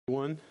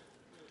One,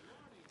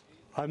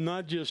 I'm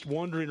not just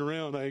wandering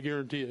around, I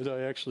guarantee it.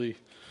 I actually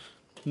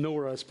know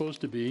where I'm supposed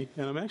to be,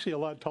 and I'm actually a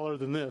lot taller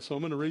than this, so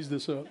I'm going to raise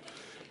this up.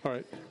 All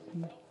right.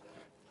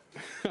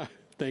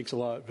 Thanks a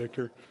lot,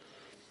 Victor.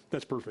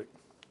 That's perfect.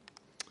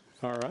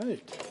 All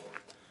right.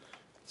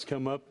 Let's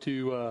come up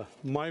to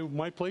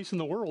my place in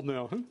the world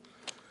now.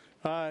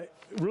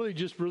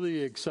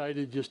 Really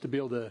excited just to be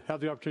able to have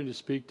the opportunity to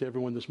speak to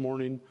everyone this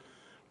morning.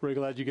 Very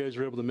glad you guys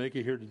were able to make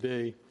it here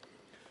today.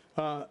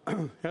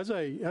 As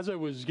I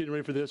was getting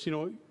ready for this,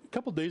 a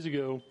couple days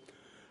ago,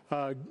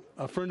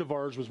 a friend of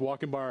ours was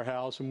walking by our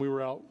house, and we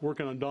were out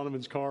working on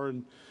Donovan's car,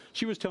 and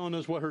she was telling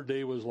us what her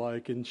day was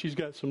like, and she's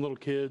got some little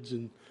kids,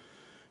 and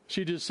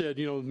she just said,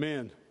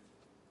 man,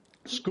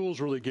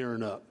 school's really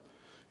gearing up.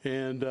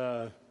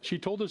 And she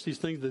told us these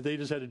things that they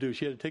just had to do.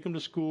 She had to take them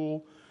to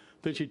school,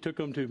 then she took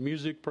them to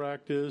music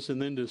practice,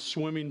 and then to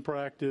swimming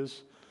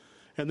practice,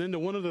 and then to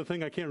one other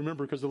thing I can't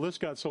remember because the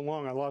list got so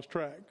long I lost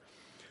track.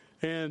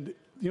 And,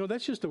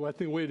 that's just I think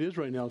the way it is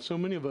right now. So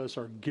many of us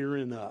are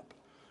gearing up.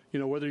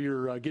 Whether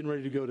you're getting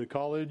ready to go to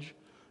college,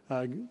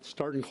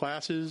 starting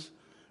classes,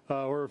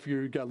 or if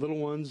you've got little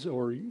ones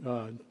or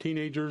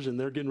teenagers and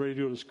they're getting ready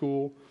to go to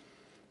school,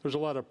 there's a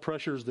lot of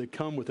pressures that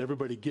come with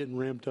everybody getting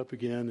ramped up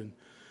again.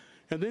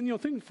 And then,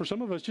 think for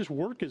some of us, just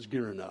work is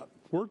gearing up.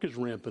 Work is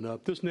ramping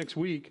up. This next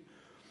week,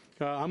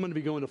 I'm going to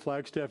be going to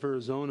Flagstaff,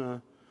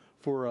 Arizona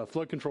for a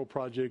flood control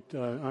project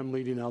I'm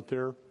leading out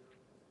there.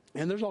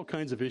 And there's all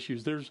kinds of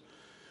issues. There's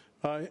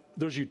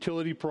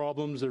utility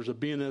problems. There's a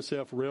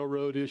BNSF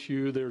railroad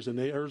issue. There's an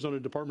Arizona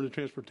Department of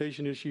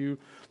Transportation issue.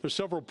 There's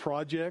several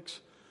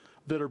projects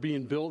that are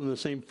being built in the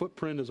same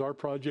footprint as our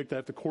project I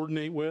have to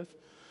coordinate with.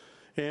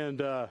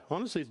 And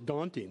honestly, it's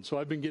daunting. So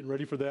I've been getting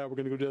ready for that. We're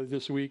going to go do that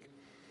this week.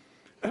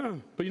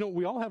 But,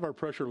 we all have our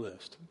pressure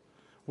list.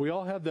 We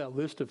all have that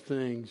list of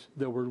things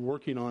that we're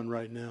working on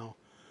right now,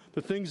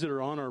 the things that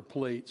are on our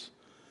plates.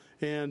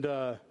 And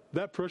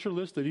that pressure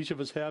list that each of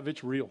us have,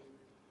 it's real.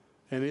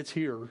 And it's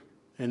here.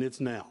 And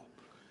it's now.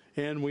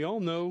 And we all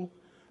know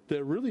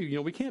that really,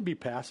 we can't be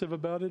passive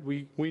about it.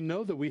 We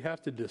know that we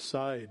have to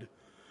decide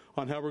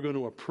on how we're going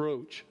to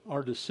approach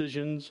our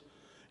decisions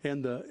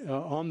and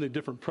on the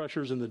different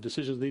pressures and the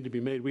decisions that need to be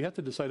made. We have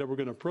to decide how we're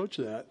going to approach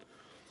that.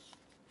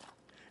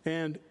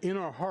 And in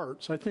our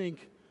hearts, I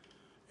think,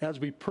 as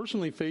we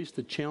personally face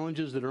the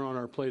challenges that are on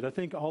our plate, I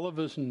think all of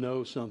us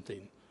know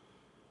something.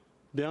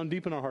 Down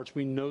deep in our hearts,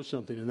 we know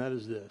something, and that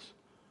is this.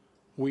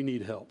 We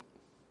need help.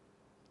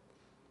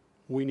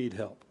 We need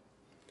help.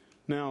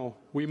 Now,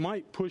 we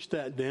might push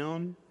that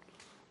down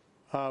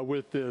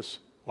with this,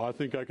 I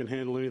think I can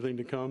handle anything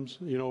that comes.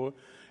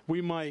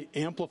 We might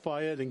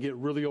amplify it and get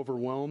really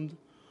overwhelmed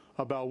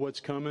about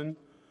what's coming,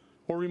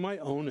 or we might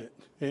own it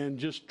and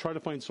just try to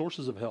find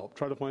sources of help,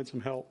 try to find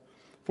some help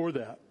for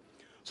that.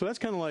 So that's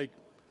kind of like,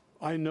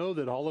 I know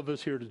that all of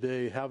us here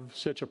today have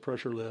such a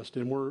pressure list,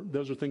 and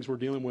those are things we're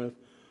dealing with.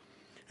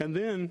 And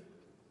then,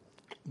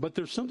 but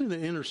there's something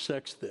that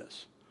intersects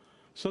this.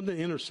 Something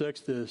that intersects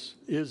this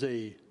is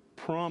a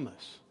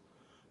promise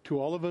to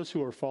all of us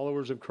who are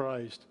followers of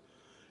Christ,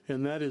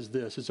 and that is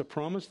this. It's a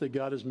promise that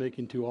God is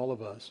making to all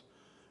of us,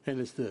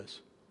 and it's this.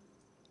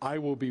 I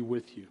will be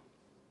with you.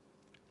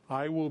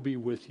 I will be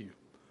with you.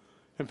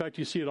 In fact,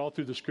 you see it all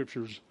through the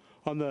Scriptures.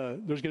 There's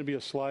going to be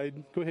a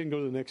slide. Go ahead and go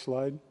to the next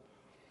slide.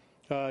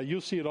 You'll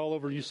see it all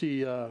over. You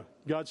see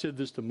God said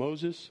this to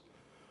Moses.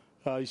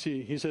 You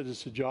see, he said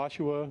this to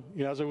Joshua.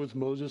 As I was with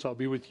Moses, I'll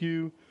be with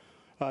you.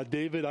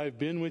 David, I have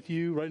been with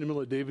you, right in the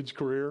middle of David's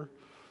career.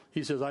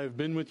 He says, I have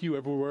been with you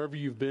wherever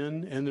you've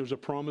been, and there's a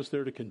promise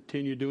there to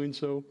continue doing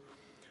so.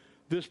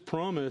 This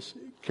promise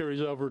carries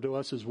over to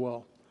us as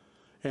well.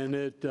 And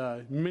it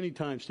many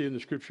times stated in the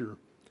Scripture.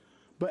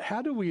 But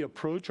how do we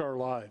approach our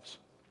lives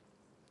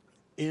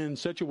in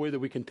such a way that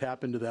we can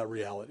tap into that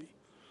reality?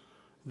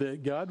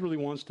 That God really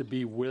wants to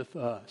be with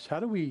us. How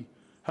do we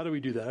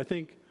do that? I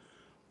think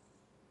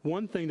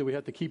one thing that we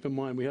have to keep in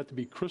mind, we have to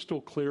be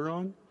crystal clear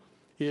on,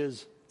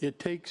 is it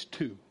takes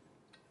two.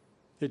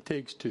 It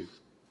takes two.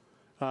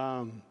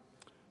 In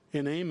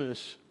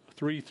Amos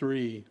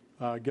 3:3,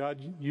 God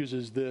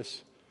uses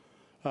this.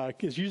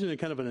 He's using a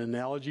kind of an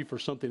analogy for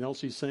something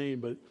else he's saying,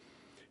 but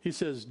he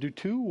says, do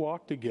two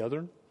walk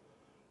together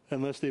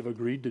unless they've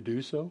agreed to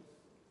do so?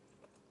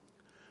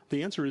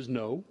 The answer is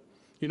no.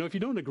 If you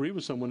don't agree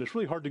with someone, it's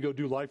really hard to go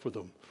do life with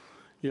them.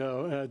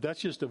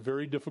 That's just a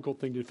very difficult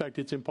thing. In fact,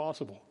 it's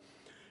impossible.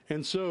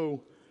 And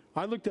so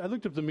I looked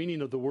up the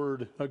meaning of the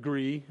word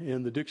agree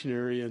in the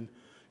dictionary, and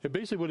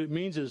basically what it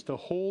means is to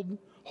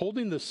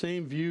holding the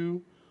same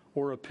view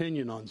or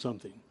opinion on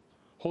something.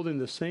 Holding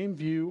the same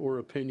view or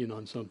opinion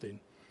on something.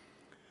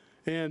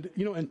 And,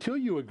 until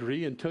you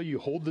agree, until you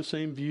hold the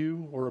same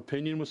view or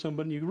opinion with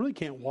somebody, you really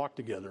can't walk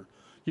together.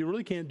 You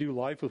really can't do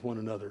life with one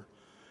another.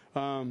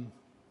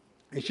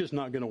 It's just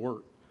not going to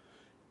work.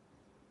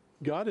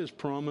 God has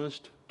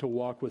promised to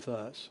walk with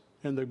us.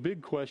 And the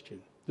big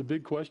question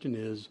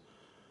is,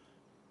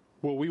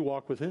 will we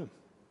walk with him?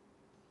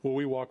 Will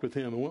we walk with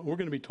him? And what we're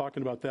going to be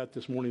talking about that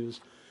this morning is,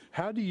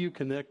 how do you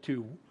connect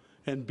to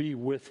and be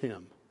with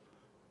him?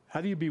 How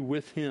do you be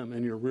with him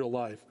in your real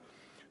life?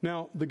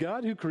 Now, the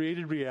God who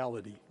created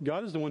reality,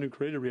 God is the one who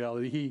created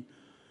reality.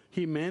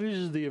 He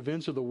manages the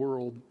events of the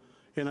world.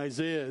 In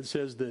Isaiah, it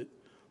says that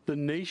the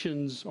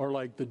nations are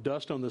like the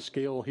dust on the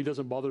scale. He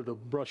doesn't bother to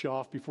brush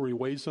off before he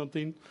weighs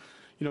something.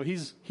 You know,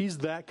 he's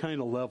that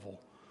kind of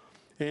level.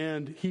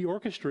 And he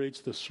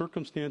orchestrates the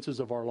circumstances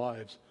of our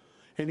lives.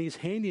 And he's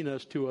handing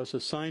us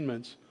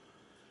assignments.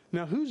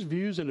 Now, whose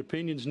views and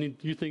opinions do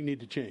you think need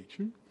to change?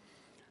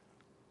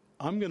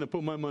 I'm going to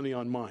put my money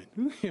on mine.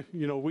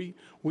 You know, we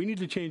need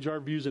to change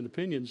our views and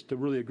opinions to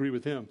really agree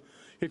with him.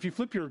 If you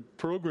flip your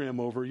program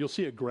over, you'll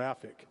see a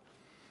graphic.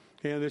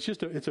 And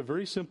it's a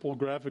very simple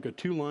graphic of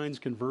two lines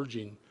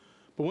converging.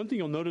 But one thing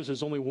you'll notice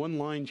is only one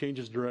line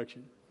changes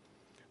direction.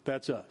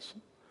 That's us.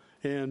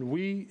 And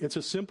it's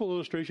a simple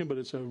illustration, but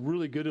it's a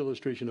really good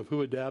illustration of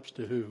who adapts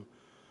to who.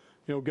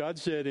 You know, God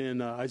said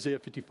in Isaiah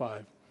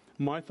 55,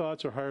 my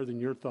thoughts are higher than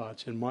your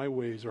thoughts, and my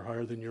ways are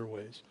higher than your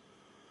ways.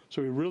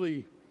 So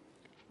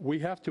we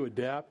have to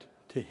adapt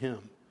to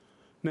him.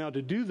 Now,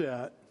 to do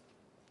that,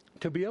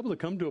 to be able to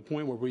come to a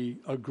point where we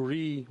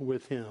agree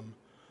with him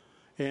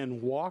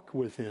and walk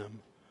with him,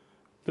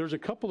 there's a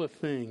couple of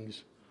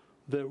things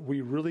that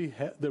really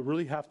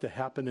have to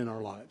happen in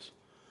our lives.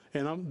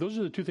 And those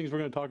are the two things we're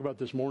going to talk about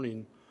this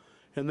morning.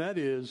 And that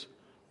is,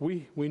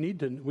 we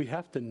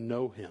have to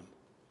know him.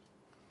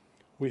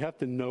 We have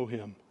to know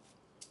him,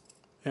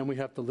 and we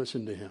have to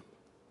listen to him.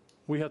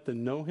 We have to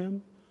know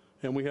him,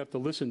 and we have to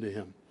listen to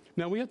him.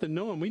 Now, we have to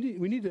know him.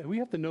 We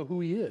have to know who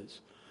he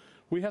is.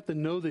 We have to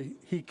know that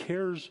he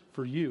cares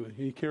for you, and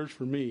he cares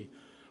for me.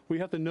 We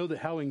have to know that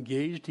how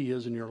engaged he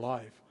is in your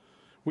life.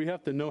 We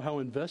have to know how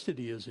invested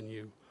he is in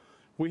you.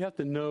 We have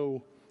to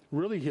know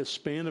really his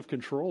span of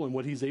control and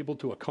what he's able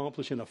to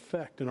accomplish and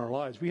affect in our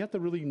lives. We have to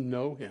really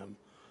know him.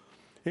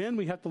 And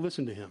we have to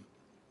listen to him.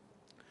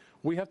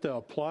 We have to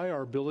apply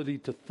our ability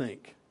to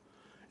think.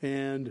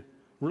 And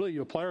really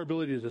apply our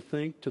ability to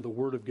think to the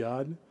Word of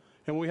God.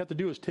 And what we have to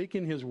do is take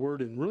in his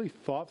Word and really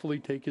thoughtfully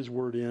take his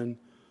Word in,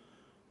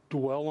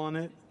 dwell on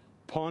it,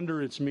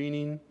 ponder its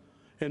meaning,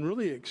 and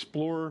really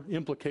explore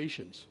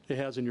implications it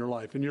has in your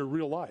life, in your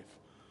real life.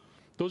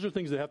 Those are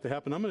things that have to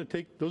happen.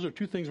 Those are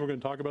two things we're going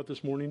to talk about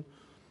this morning.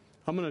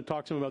 I'm going to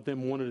talk some about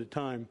them one at a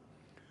time.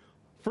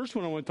 First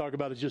one I want to talk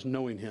about is just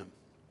knowing him.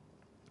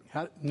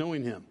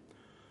 Knowing him.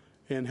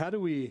 And how do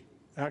we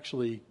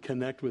actually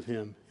connect with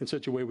him in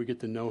such a way we get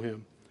to know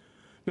him?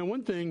 Now,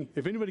 one thing,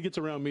 if anybody gets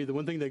around me, the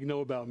one thing they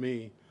know about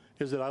me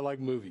is that I like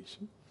movies.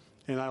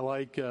 And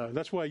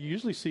that's why you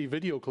usually see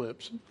video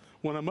clips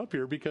when I'm up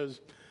here, because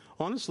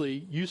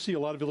honestly, you see a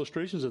lot of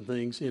illustrations and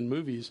things in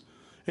movies,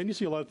 and you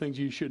see a lot of things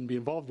you shouldn't be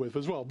involved with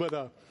as well.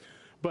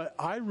 But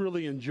I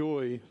really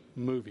enjoy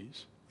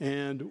movies.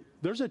 And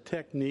there's a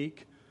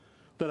technique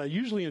that I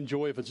usually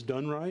enjoy if it's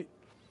done right.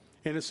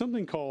 And it's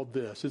something called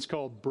this. It's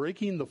called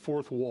breaking the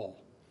fourth wall.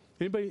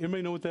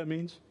 Anybody know what that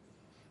means?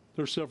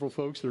 There's several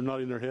folks that are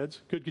nodding their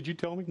heads. Could you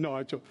tell me?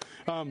 No,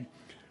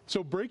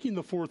 so breaking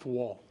the fourth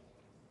wall.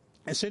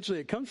 Essentially,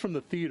 it comes from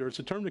the theater. It's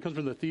a term that comes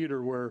from the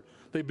theater where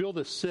they build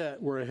a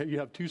set where you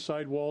have two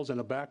side walls and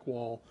a back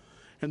wall,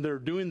 and they're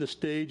doing the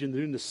stage and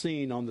doing the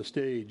scene on the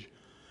stage.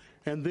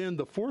 And then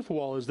the fourth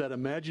wall is that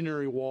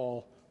imaginary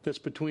wall that's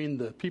between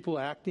the people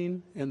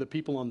acting and the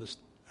people in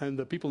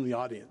the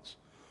audience.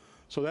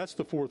 So that's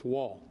the fourth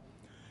wall.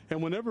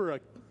 And whenever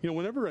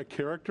a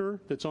character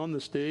that's on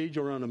the stage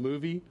or on a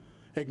movie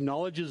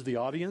acknowledges the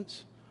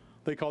audience,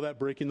 they call that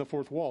breaking the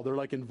fourth wall. They're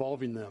like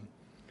involving them.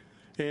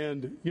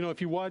 And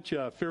if you watch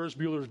Ferris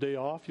Bueller's Day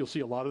Off, you'll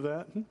see a lot of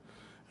that.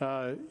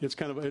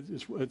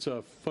 It's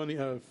a funny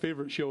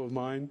favorite show of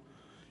mine.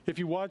 If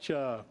you watch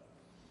the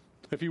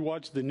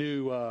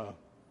new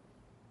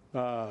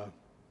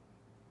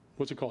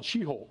what's it called,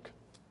 She-Hulk,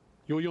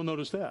 you'll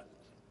notice that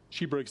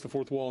she breaks the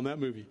fourth wall in that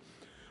movie.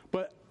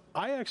 But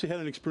I actually had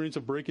an experience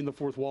of breaking the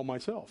fourth wall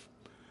myself.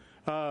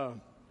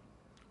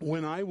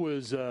 When I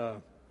was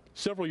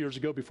several years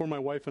ago, before my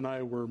wife and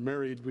I were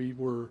married, we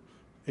were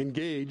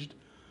engaged.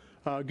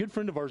 A good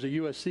friend of ours at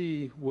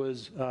USC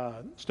was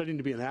studying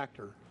to be an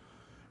actor,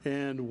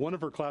 and one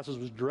of her classes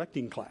was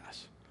directing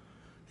class.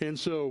 And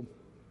so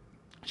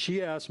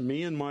she asked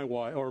me and my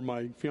wife, or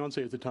my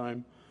fiance at the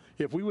time,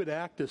 if we would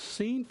act a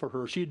scene for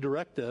her. She'd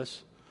direct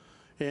us,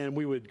 and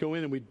we would go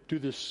in and we'd do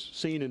this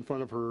scene in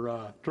front of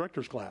her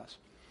director's class.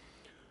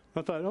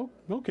 I thought, oh,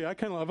 okay.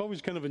 I've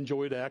always kind of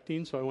enjoyed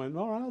acting, so I went,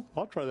 all right,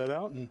 I'll try that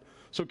out. And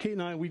so Kate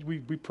and I, we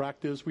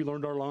practiced, we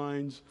learned our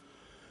lines.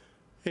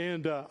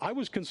 And I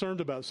was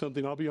concerned about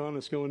something, I'll be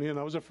honest, going in.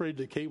 I was afraid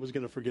that Kate was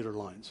going to forget her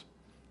lines,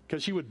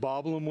 because she would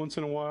bobble them once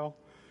in a while.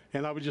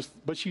 And I would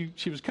but she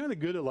was kind of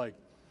good at like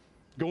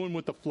going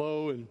with the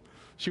flow, and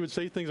she would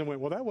say things and went,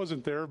 well, that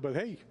wasn't there, but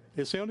hey,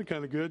 it sounded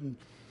kind of good. And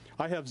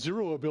I have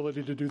zero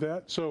ability to do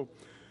that. So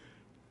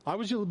I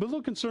was just a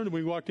little concerned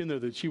when we walked in there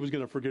that she was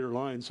going to forget her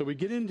lines. So we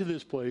get into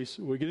this place,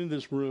 we get into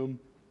this room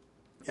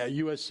at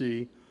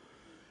USC,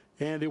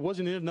 and it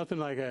wasn't nothing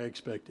like I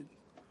expected.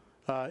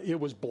 It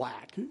was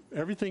black.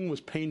 Everything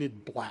was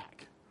painted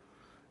black,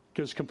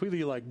 because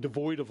completely like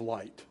devoid of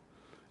light.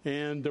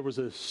 and there was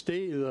a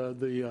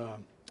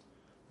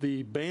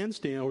the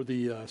bandstand or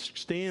the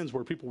stands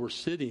where people were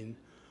sitting.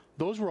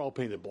 Those were all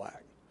painted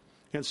black.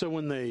 And so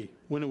when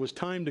it was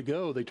time to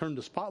go, they turned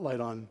the spotlight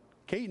on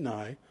Kate and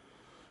I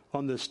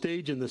on the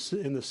stage in the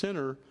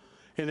center,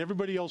 and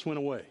everybody else went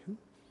away.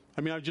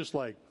 I mean, I was just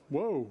like,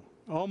 whoa,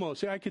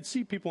 almost. I could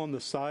see people on the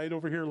side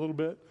over here a little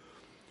bit,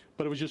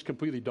 but it was just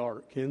completely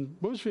dark. And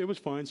it was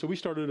fine. So we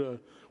started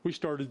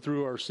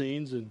through our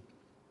scenes, and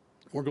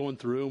we're going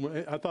through.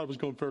 And I thought it was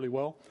going fairly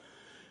well.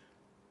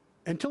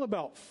 Until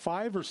about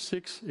 5 or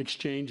 6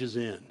 exchanges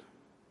in,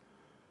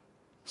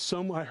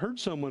 I heard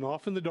someone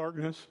off in the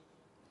darkness.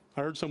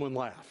 I heard someone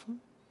laugh.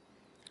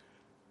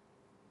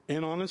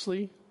 And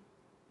honestly,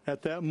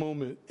 at that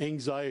moment,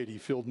 anxiety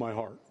filled my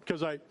heart.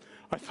 Because I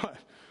thought,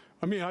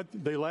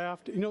 they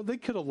laughed. You know, they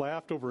could have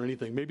laughed over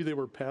anything. Maybe they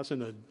were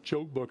passing a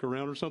joke book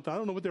around or something. I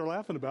don't know what they were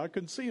laughing about. I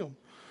couldn't see them.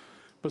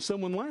 But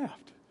someone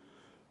laughed.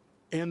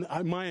 And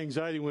my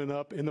anxiety went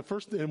up.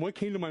 And what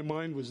came to my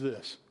mind was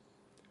this.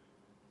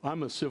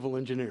 I'm a civil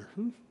engineer.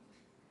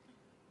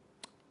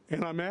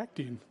 And I'm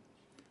acting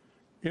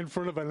in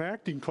front of an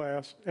acting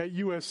class at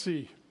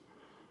USC.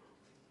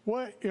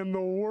 What in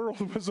the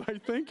world was I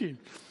thinking?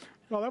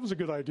 Well, that was a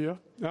good idea.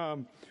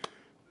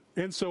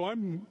 And so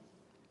I'm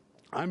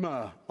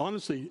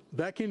honestly,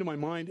 that came to my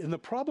mind. And the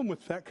problem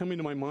with that coming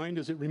to my mind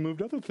is it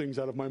removed other things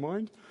out of my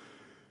mind.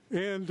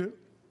 And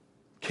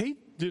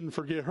Kate didn't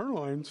forget her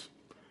lines.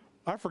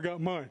 I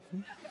forgot mine.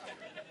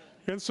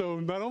 And so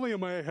not only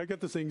I got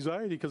this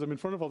anxiety because I'm in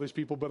front of all these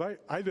people, but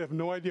I have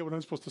no idea what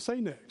I'm supposed to say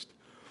next.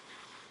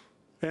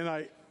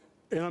 And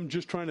I'm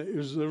just trying to,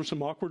 there was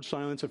some awkward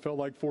silence. It felt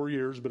like 4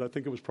 years, but I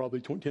think it was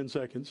probably 10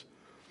 seconds.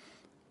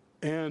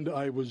 And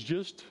it was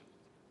just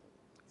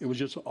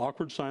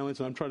awkward silence,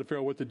 and I'm trying to figure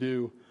out what to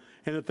do.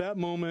 And at that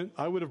moment,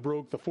 I would have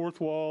broke the 4th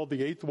wall, the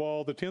 8th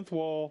wall, the 10th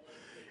wall,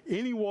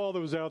 any wall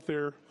that was out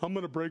there. I'm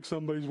going to break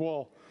somebody's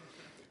wall.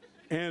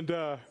 And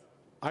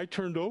I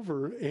turned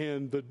over,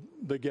 and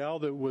the gal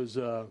that was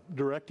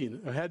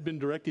had been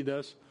directing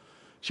us,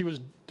 she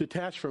was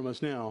detached from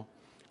us now.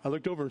 I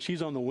looked over, and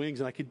she's on the wings,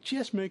 and I could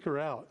just make her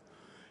out.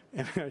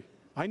 And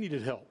I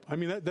needed help. I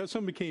mean, that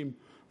something became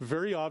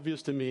very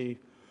obvious to me.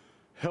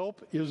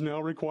 Help is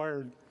now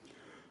required.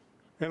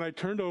 And I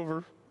turned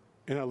over,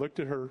 and I looked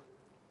at her,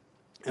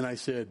 and I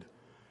said,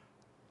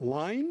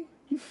 line?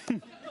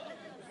 And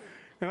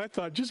I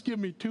thought, just give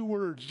me 2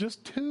 words,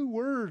 just 2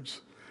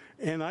 words,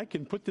 and I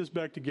can put this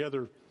back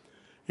together.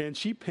 And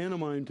she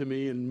pantomimed to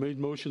me and made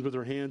motions with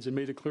her hands and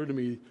made it clear to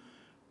me,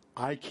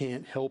 I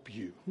can't help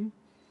you.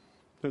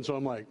 And so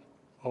I'm like,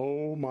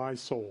 oh, my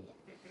soul.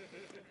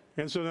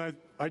 And so then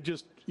I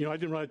just, I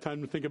didn't really have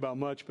time to think about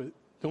much, but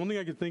the only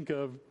thing I could think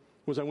of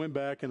was I went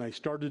back and I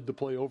started to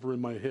play over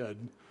in my head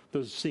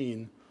the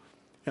scene,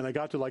 and I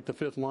got to like the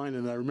 5th line,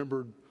 and I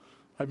remembered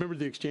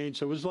the exchange.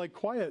 So it was like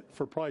quiet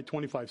for probably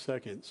 25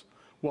 seconds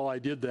while I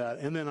did that.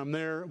 And then I'm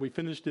there, we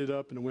finished it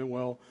up, and it went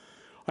well.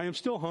 I am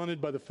still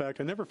haunted by the fact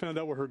I never found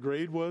out what her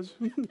grade was.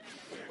 And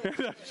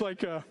it's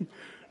like,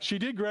 she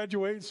did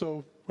graduate,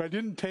 so I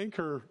didn't tank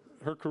her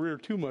career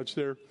too much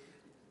there.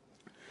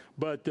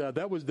 But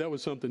that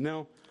was something.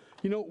 Now,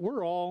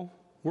 we're all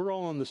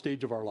on the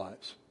stage of our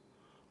lives.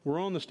 We're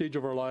on the stage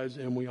of our lives,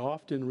 and we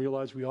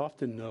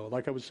often know,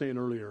 like I was saying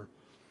earlier,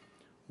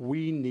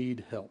 we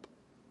need help.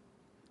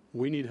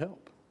 We need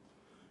help.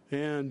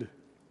 And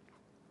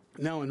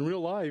now in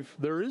real life,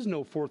 there is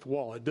no 4th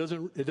wall. It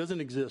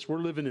doesn't exist. We're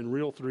living in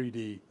real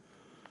 3D.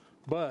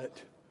 But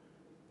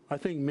I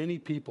think many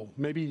people,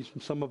 maybe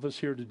some of us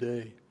here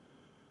today,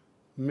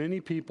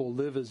 many people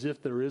live as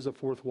if there is a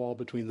 4th wall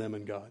between them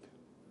and God.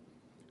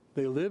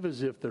 They live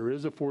as if there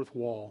is a 4th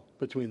wall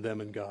between them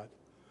and God.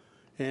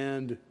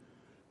 And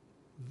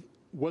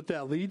what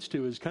that leads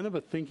to is kind of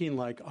a thinking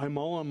like, I'm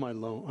all on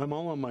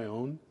my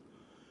own,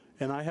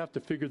 and I have to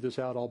figure this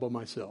out all by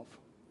myself.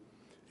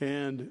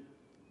 And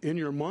in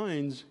your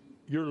minds,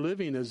 you're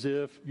living as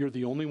if you're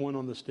the only one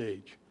on the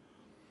stage.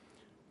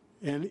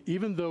 And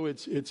even though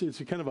it's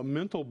a kind of a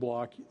mental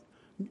block,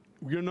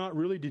 you're not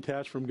really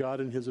detached from God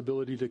and His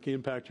ability to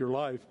impact your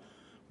life.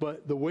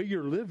 But the way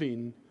you're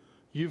living,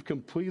 you've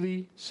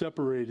completely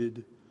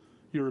separated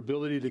your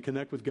ability to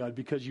connect with God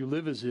because you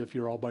live as if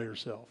you're all by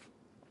yourself.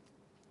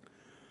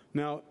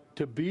 Now,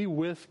 to be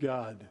with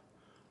God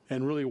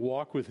and really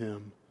walk with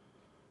Him,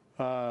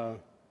 a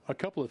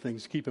couple of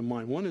things to keep in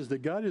mind. One is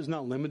that God is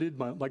not limited,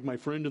 like my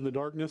friend in the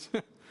darkness.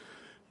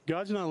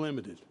 God's not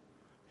limited.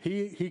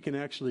 He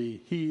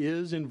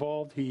is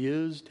involved. He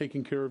is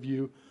taking care of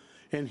you.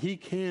 And He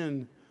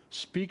can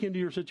speak into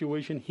your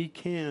situation. He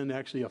can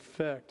actually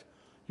affect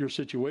your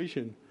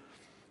situation.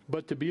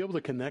 But to be able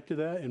to connect to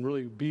that and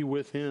really be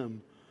with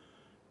Him,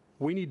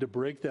 we need to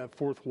break that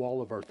 4th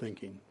wall of our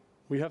thinking.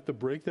 We have to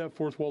break that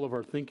 4th wall of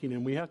our thinking,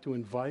 and we have to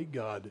invite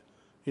God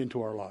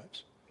into our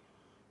lives.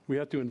 We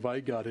have to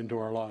invite God into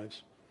our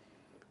lives.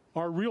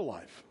 Our real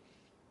life,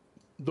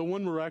 the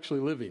one we're actually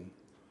living,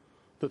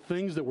 the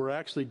things that we're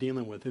actually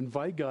dealing with.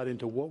 Invite God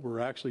into what we're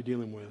actually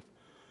dealing with.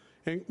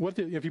 And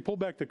if you pull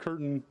back the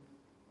curtain,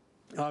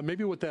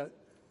 maybe what that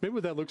Maybe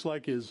what that looks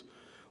like is,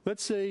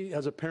 let's say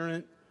as a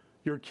parent,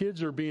 your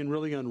kids are being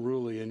really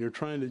unruly and you're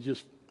trying to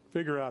just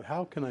figure out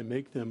how can I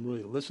make them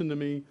really listen to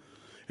me?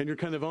 And you're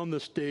kind of on the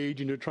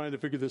stage and you're trying to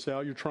figure this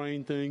out. You're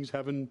trying things,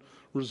 having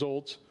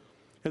results.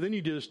 And then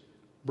you just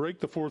break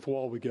the fourth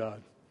wall with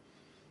God.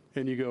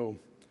 And you go,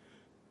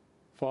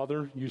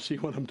 Father, you see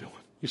what I'm doing.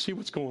 You see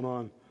what's going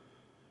on.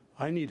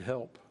 I need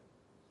help.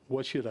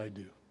 What should I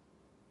do?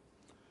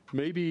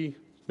 Maybe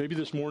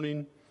this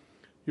morning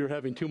you're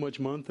having too much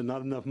month and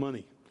not enough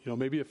money.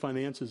 Maybe the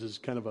finances is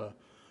kind of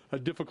a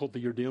difficulty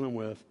you're dealing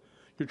with.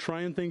 You're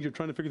trying things, you're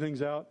trying to figure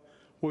things out.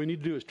 What we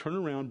need to do is turn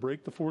around,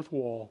 break the fourth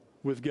wall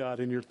with God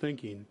in your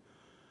thinking,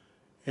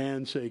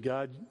 and say,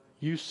 God,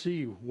 you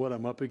see what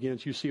I'm up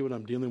against. You see what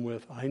I'm dealing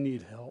with. I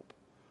need help.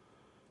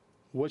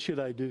 What should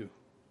I do?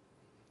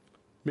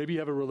 Maybe you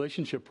have a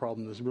relationship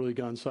problem that's really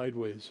gone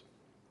sideways.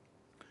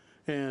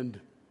 And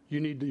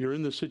you're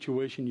in this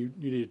situation, you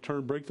need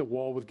to break the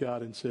wall with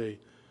God and say,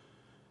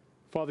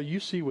 Father, you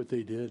see what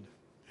they did,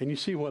 and you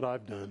see what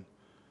I've done.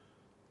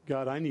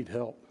 God, I need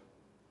help.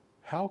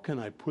 How can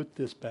I put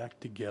this back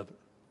together?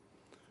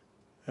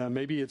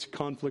 Maybe it's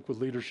conflict with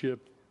leadership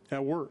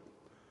at work.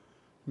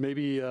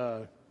 Maybe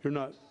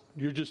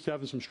you're just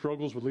having some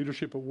struggles with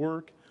leadership at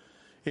work,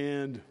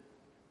 and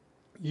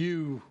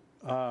you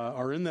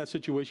are in that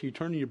situation. You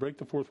turn and you break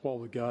the fourth wall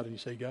with God, and you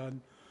say, God,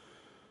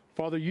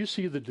 Father, you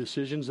see the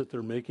decisions that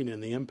they're making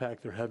and the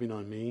impact they're having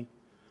on me.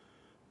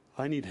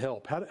 I need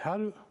help.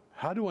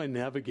 How do I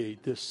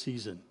navigate this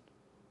season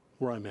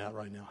where I'm at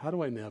right now? How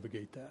do I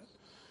navigate that?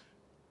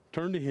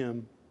 Turn to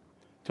Him,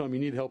 tell Him you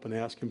need help, and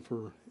ask Him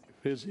for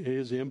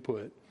His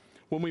input.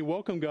 When we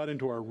welcome God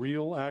into our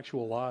real,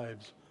 actual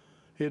lives,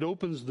 it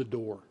opens the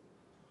door.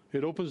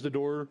 It opens the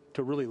door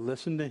to really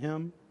listen to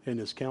Him and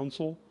His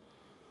counsel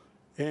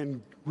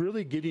and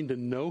really getting to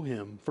know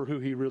Him for who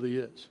He really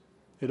is.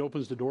 It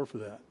opens the door for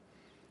that.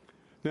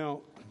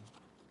 Now,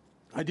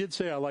 I did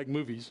say I like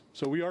movies,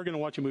 so we are going to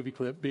watch a movie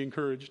clip. Be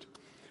encouraged.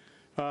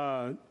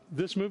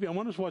 This movie, I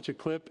want us to watch a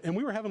clip, and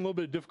we were having a little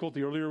bit of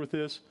difficulty earlier with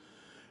this,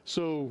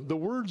 so the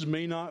words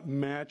may not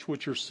match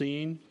what you're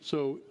seeing.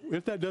 So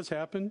if that does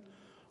happen,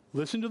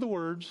 listen to the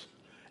words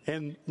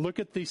and look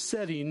at the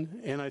setting,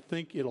 and I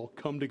think it'll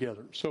come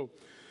together. So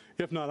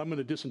if not, I'm going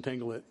to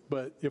disentangle it.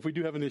 But if we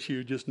do have an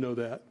issue, just know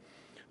that.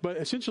 But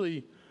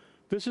essentially,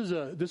 this is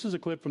a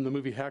clip from the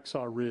movie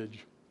Hacksaw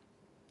Ridge.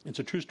 It's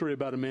a true story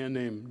about a man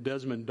named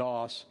Desmond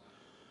Doss,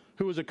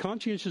 who was a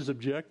conscientious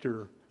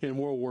objector in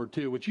World War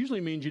II, which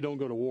usually means you don't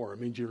go to war. It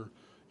means you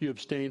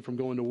abstain from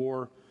going to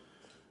war.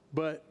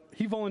 But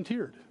he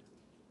volunteered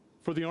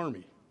for the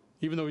Army,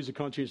 even though he's a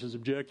conscientious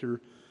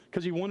objector,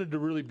 because he wanted to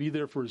really be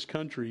there for his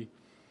country.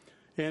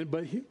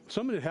 But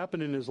something had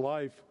happened in his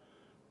life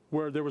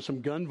where there was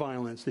some gun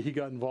violence that he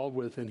got involved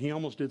with, and he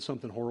almost did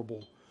something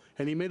horrible.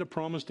 And he made a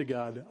promise to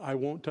God, I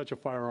won't touch a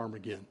firearm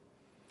again.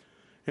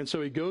 And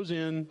so he goes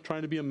in,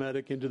 trying to be a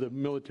medic, into the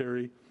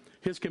military.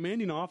 His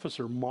commanding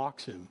officer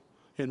mocks him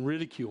and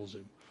ridicules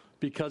him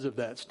because of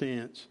that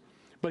stance.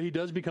 But he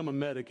does become a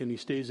medic, and he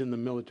stays in the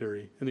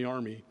military, in the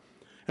Army.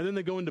 And then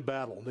they go into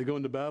battle. They go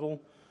into battle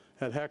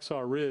at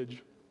Hacksaw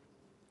Ridge,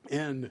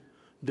 and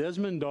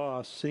Desmond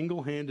Doss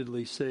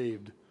single-handedly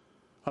saved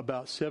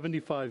about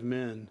 75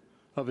 men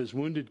of his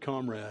wounded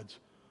comrades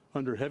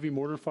under heavy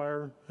mortar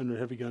fire, under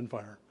heavy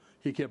gunfire.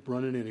 He kept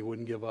running in. He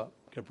wouldn't give up.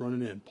 Kept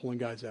running in, pulling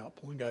guys out.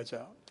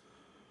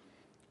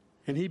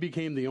 And he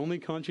became the only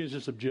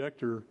conscientious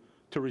objector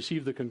to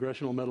receive the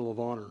Congressional Medal of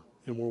Honor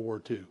in World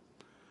War II.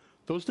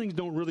 Those things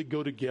don't really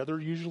go together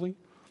usually,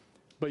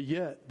 but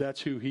yet that's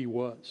who he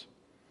was.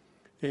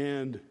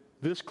 And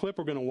this clip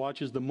we're going to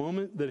watch is the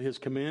moment that his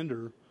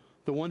commander,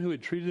 the one who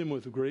had treated him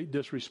with great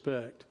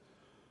disrespect,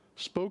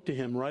 spoke to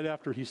him right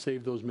after he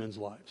saved those men's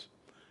lives.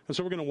 And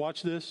so we're going to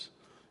watch this,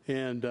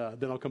 and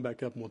then I'll come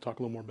back up and we'll talk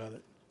a little more about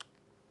it.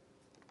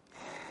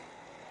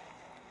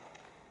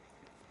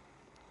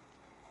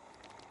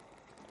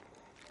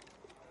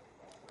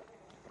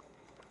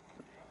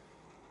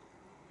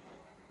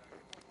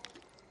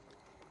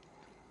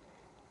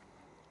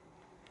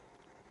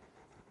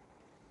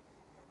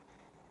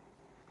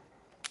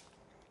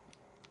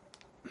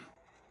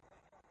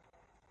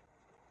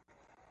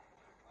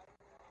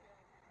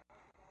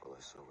 All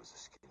I saw was a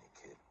skinny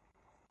kid.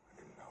 I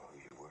didn't know who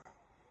you were.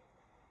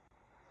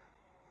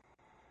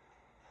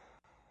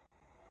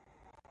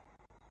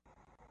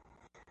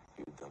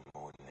 You've done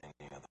more than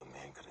any other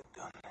man could have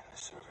done in the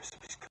service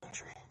of his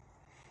country.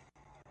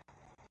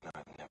 And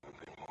I've never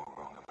been more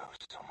wrong about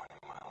someone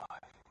in my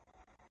life.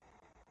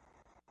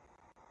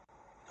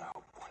 I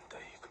hope one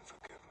day you can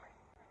forgive me.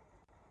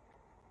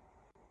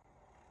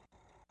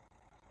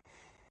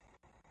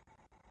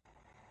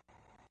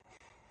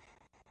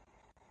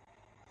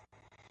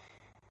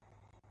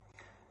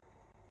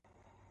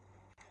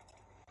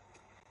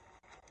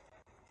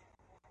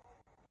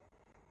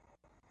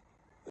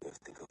 We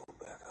have to go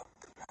back up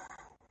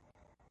tomorrow.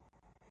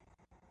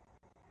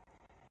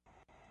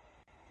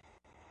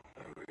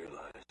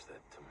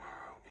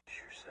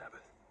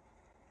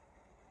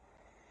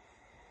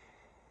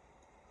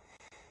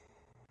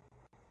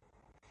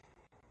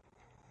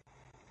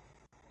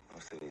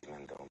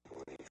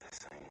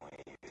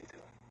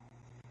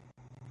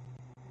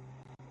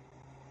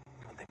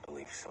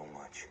 believe so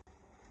much.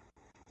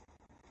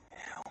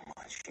 And how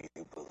much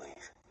you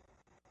believe.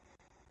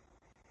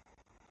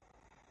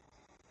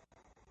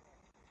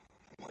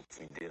 What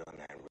you did on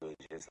that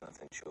ridge is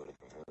nothing short of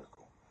a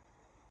miracle.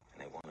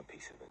 And they want a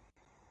piece of it.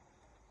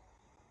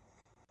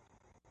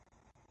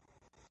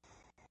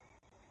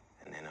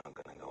 And they're not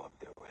gonna go up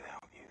there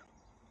without you.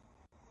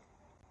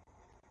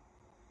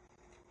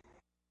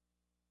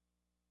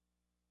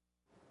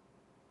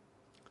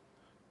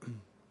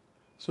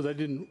 So that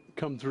didn't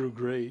come through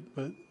great,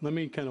 but let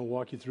me kind of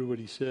walk you through what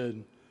he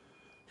said.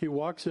 He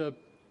walks up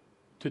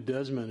to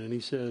Desmond and he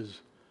says,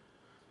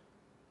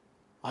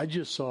 I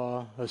just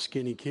saw a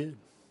skinny kid.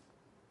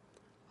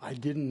 I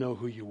didn't know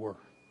who you were.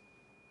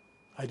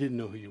 I didn't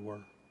know who you were.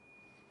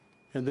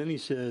 And then he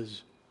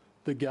says,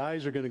 the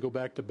guys are going to go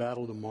back to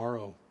battle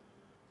tomorrow,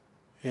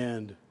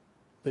 and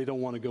they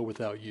don't want to go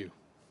without you.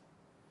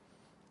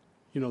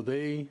 You know,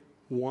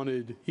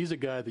 he's a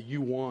guy that you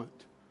want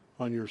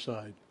on your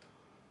side.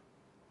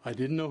 I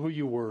didn't know who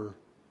you were,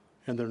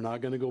 and they're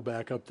not going to go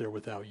back up there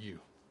without you.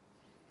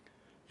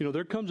 You know,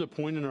 there comes a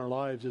point in our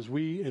lives as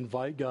we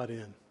invite God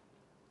in,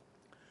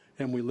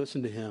 and we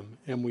listen to him,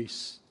 and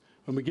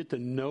when we get to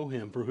know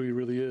him for who he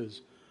really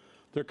is,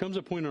 there comes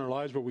a point in our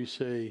lives where we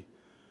say,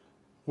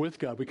 with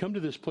God, we come to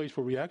this place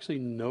where we actually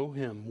know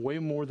him way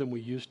more than we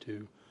used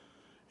to,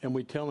 and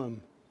we tell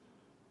him,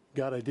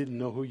 God, I didn't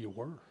know who you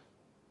were.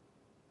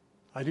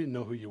 I didn't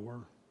know who you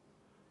were.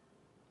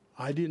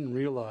 I didn't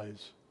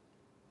realize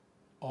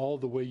all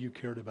the way you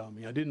cared about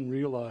me. I didn't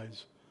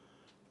realize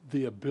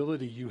the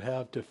ability you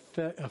have to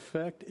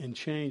affect and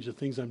change the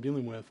things I'm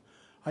dealing with.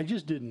 I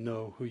just didn't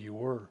know who you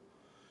were.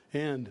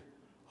 And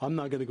I'm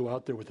not going to go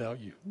out there without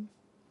you.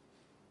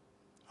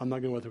 I'm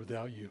not going to go out there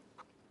without you.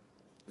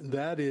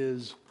 That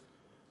is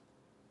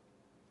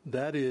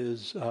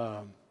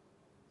a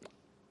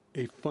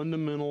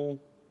fundamental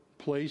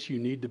place you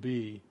need to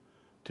be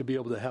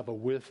able to have a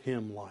with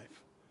him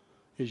life,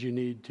 is you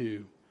need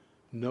to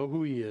know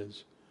who he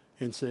is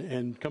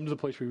and come to the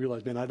place where you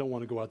realize, man, I don't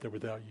want to go out there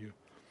without you.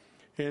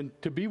 And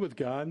to be with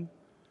God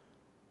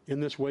in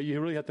this way, you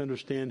really have to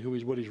understand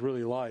what he's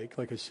really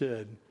like I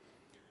said.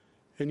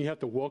 And you have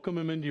to welcome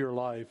him into your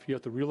life. You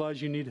have to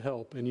realize you need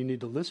help, and you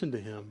need to listen to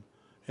him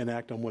and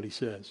act on what he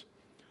says.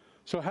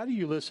 So how do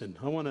you listen?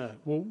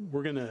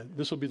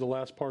 This will be the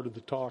last part of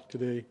the talk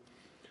today.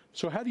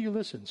 So how do you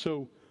listen?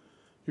 So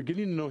you're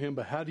getting to know him,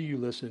 but how do you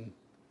listen?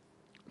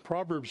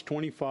 Proverbs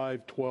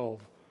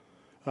 25:12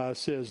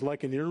 says,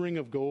 like an earring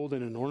of gold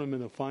and an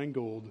ornament of fine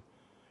gold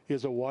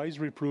is a wise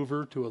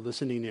reprover to a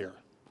listening ear.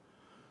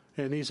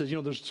 And he says,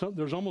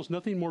 there's almost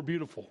nothing more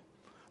beautiful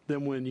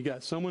than when you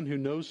got someone who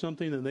knows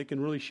something and they can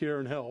really share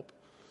and help,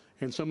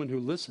 and someone who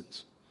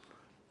listens,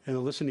 and a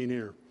listening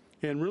ear.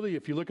 And really,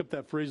 if you look up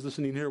that phrase,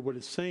 listening ear, what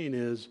it's saying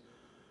is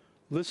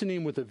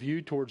listening with a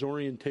view towards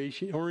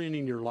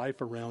orienting your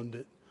life around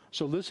it.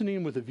 So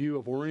listening with a view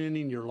of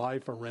orienting your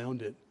life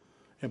around it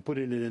and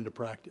putting it into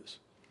practice.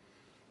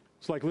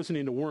 It's like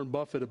listening to Warren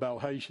Buffett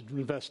about how you should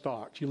invest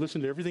stocks. You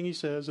listen to everything he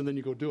says, and then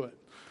you go do it.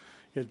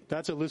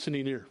 That's a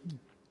listening ear.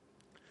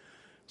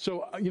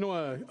 So,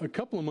 a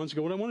couple of months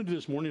ago, what I want to do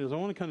this morning is I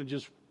want to kind of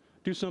just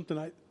do something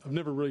I've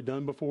never really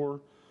done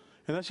before.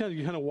 And that's how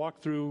you kind of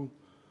walk through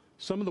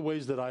some of the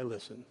ways that I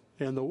listen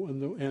and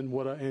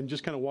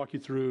just kind of walk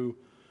you through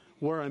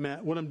where I'm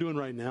at, what I'm doing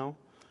right now,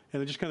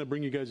 and I just kind of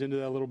bring you guys into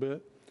that a little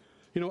bit.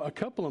 A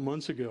couple of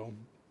months ago,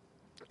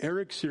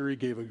 Eric Seary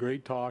gave a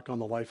great talk on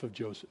the life of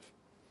Joseph.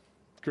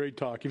 Great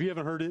talk. If you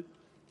haven't heard it,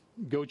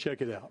 go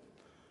check it out.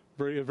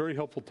 A very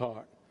helpful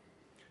talk.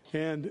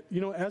 And,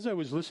 as I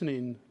was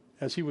listening,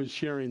 as he was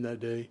sharing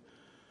that day,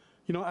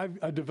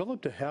 I've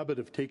developed a habit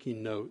of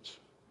taking notes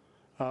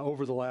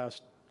over the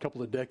last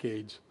couple of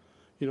decades.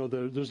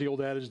 There's the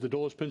old adage, the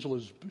dullest pencil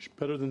is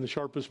better than the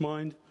sharpest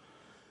mind.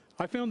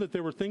 I found that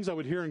there were things I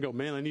would hear and go,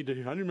 man, I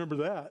didn't remember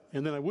that,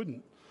 and then I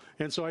wouldn't.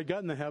 And so I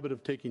got in the habit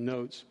of taking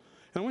notes.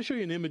 And I want to show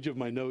you an image of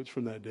my notes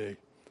from that day.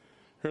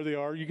 Here they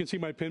are. You can see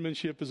my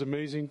penmanship is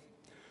amazing.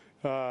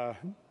 But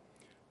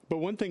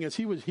one thing is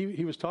he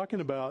was talking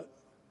about,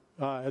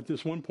 at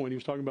this one point, he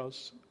was talking about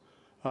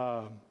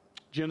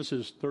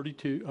Genesis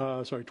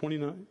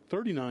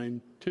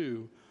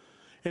 39:2.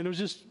 And it was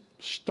just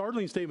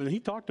startling statement. And he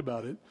talked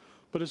about it.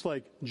 But it's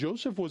like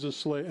Joseph was a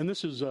slave, and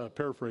this is a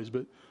paraphrase,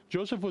 but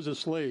Joseph was a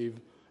slave,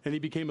 and he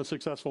became a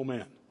successful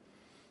man.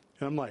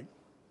 And I'm like,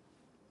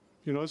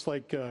 it's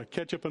like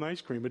ketchup and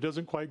ice cream. It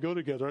doesn't quite go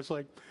together. It's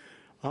like,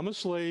 I'm a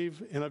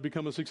slave, and I've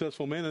become a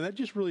successful man. And that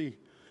just really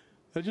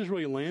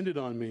landed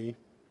on me.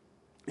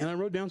 And I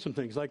wrote down some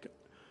things. Like,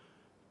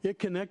 it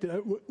connected.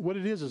 What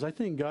it is I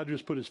think God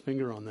just put his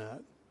finger on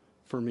that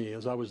for me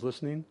as I was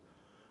listening.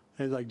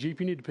 And like,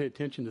 Jeep, you need to pay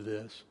attention to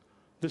this.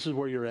 This is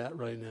where you're at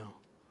right now.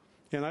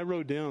 And I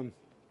wrote down,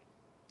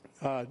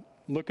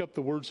 look up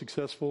the word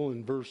successful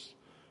in verse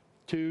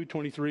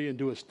 2:23 and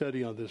do a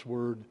study on this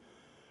word.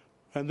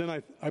 And then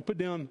I put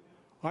down,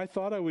 I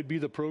thought I would be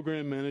the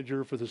program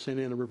manager for the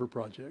Santa Ana River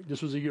Project.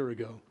 This was a year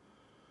ago.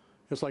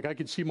 It's like I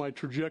could see my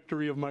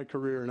trajectory of my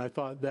career, and I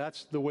thought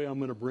that's the way I'm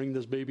going to bring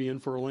this baby in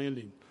for a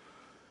landing.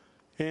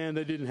 And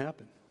that didn't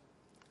happen.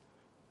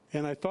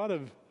 And I thought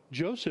of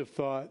Joseph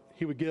thought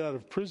he would get out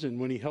of prison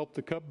when he helped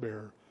the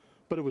cupbearer,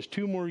 but it was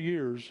 2 more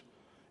years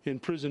in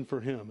prison for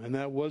him, and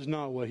that was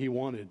not what he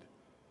wanted.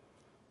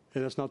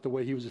 And that's not the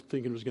way he was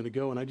thinking it was going to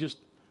go. And I just,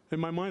 in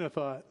my mind, I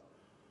thought,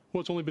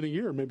 well, it's only been a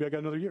year. Maybe I got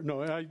another year. No,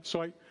 what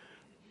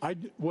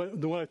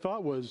I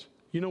thought was,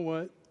 you know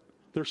what?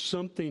 There's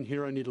something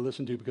here I need to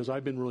listen to because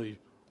I've been really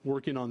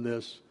working on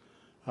this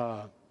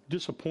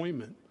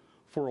disappointment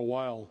for a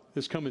while.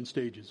 It's come in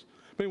stages.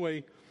 But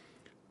anyway,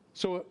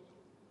 so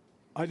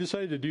I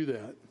decided to do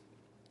that.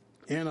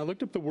 And I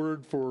looked up the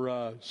word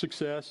for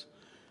success.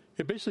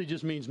 It basically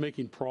just means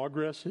making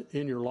progress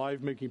in your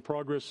life, making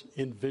progress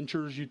in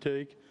ventures you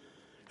take.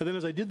 And then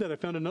as I did that, I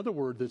found another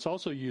word that's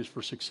also used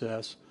for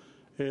success.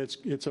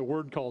 It's a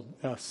word called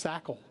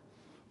sackle,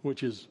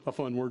 which is a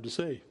fun word to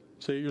say.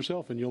 Say it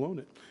yourself and you'll own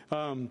it.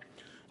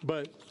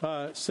 But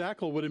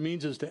sackle, what it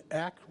means is to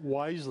act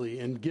wisely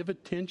and give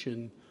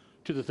attention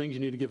to the things you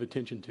need to give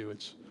attention to.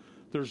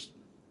 There's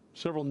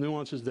several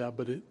nuances to that,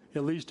 but it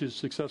leads to a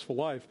successful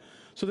life.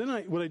 So then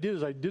what I did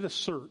is I did a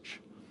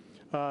search.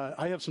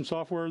 I have some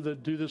software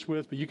that do this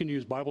with, but you can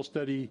use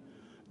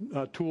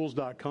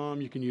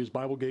BibleStudyTools.com. You can use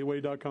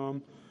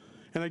BibleGateway.com.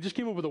 And I just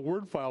came up with a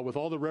word file with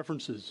all the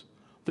references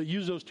that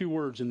use those 2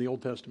 words in the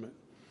Old Testament.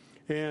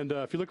 And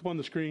if you look up on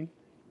the screen,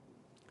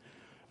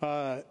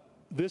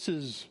 this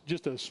is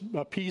just a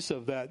piece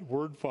of that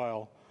word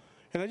file.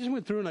 And I just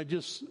went through and I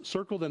just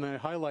circled and I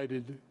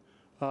highlighted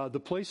the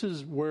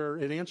places where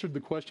it answered the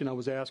question I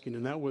was asking.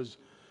 And that was,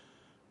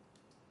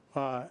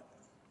 how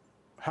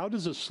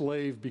does a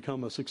slave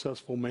become a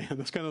successful man?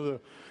 That's kind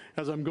of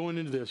as I'm going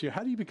into this,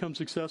 how do you become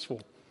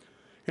successful?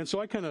 And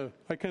so I kind of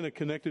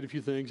connected a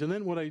few things. And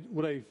then what I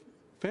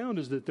found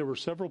is that there were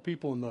several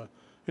people in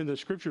the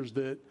scriptures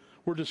that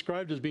were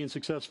described as being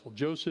successful.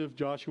 Joseph,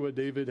 Joshua,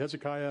 David,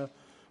 Hezekiah,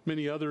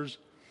 many others.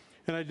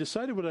 And I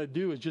decided what I'd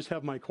do is just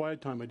have my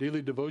quiet time, my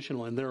daily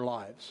devotional in their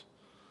lives.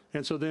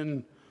 And so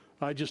then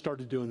I just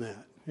started doing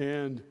that.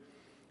 And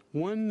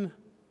one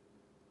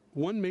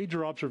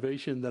major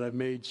observation that I've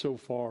made so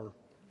far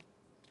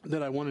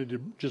that I wanted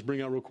to just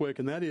bring out real quick,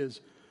 and that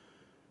is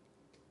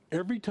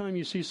every time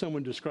you see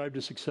someone described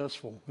as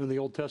successful in the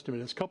Old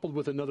Testament, it's coupled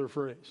with another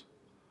phrase.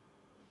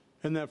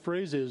 And that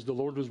phrase is, the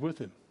Lord was with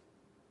him.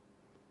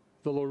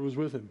 The Lord was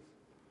with him.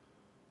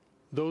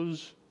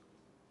 Those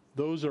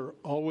are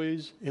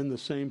always in the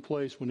same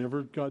place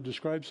whenever God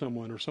describes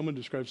someone or someone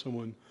describes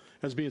someone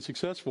as being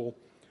successful.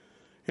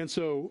 And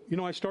so,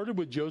 I started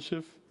with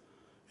Joseph,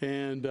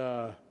 and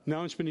now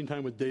I'm spending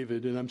time with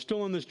David, and I'm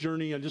still on this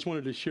journey. I just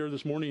wanted to share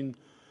this morning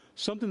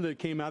something that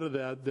came out of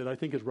that I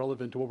think is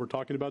relevant to what we're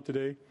talking about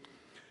today.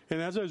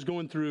 And as I was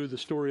going through the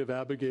story of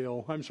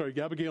Abigail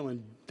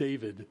and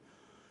David,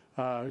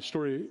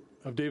 story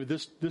of David,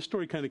 this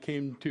story kind of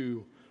came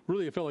to,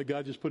 really, I felt like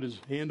God just put his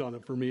hand on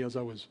it for me as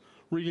I was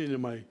reading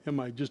it in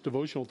my just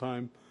devotional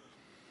time.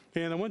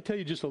 And I want to tell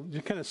you just to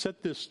kind of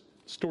set this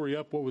story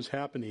up, what was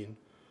happening,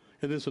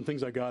 and then some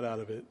things I got out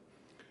of it.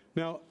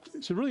 Now,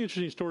 it's a really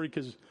interesting story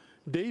because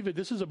David,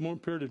 this is a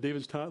period of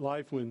David's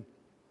life when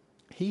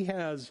he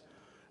has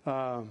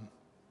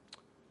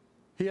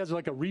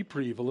like a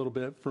reprieve a little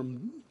bit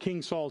from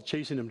King Saul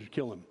chasing him to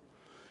kill him.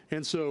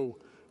 And so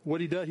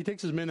what he does, he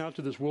takes his men out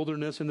to this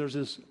wilderness, and there's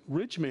this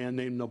rich man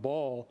named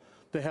Nabal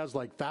that has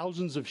like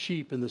thousands of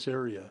sheep in this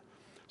area.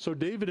 So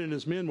David and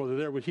his men, while they're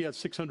there, he has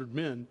 600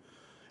 men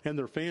and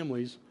their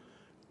families.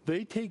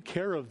 They take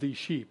care of these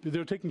sheep.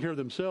 They're taking care of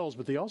themselves,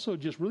 but they also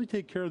just really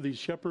take care of these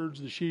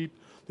shepherds, the sheep.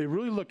 They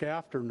really look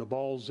after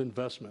Nabal's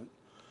investment,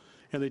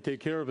 and they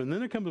take care of it. And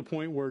then it comes to a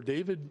point where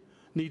David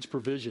needs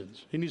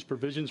provisions. He needs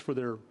provisions for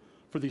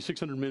these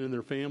 600 men and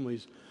their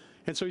families.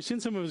 And so he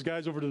sends some of his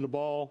guys over to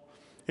Nabal,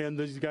 and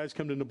these guys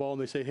come to Nabal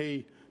and they say,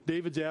 hey,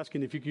 David's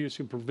asking if you can use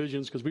some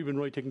provisions because we've been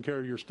really taking care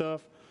of your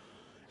stuff.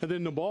 And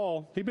then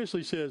Nabal, he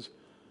basically says,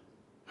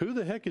 who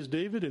the heck is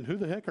David and who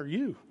the heck are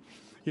you?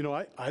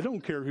 I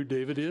don't care who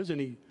David is.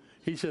 And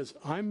he says,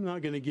 I'm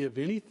not going to give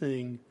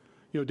anything.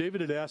 David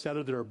had asked out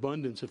of their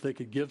abundance if they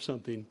could give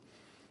something.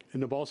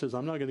 And Nabal says,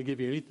 I'm not going to give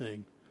you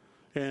anything.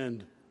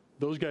 And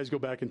those guys go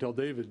back and tell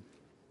David.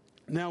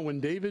 Now, when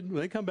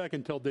they come back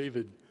and tell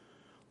David,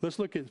 let's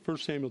look at 1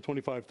 Samuel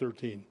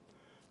 25:13.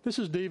 This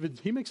is David.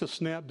 He makes a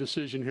snap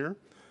decision here.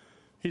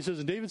 He says,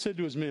 and David said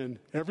to his men,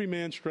 every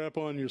man strap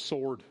on your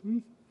sword.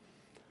 And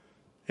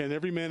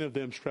every man of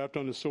them strapped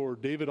on his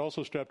sword. David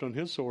also strapped on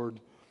his sword.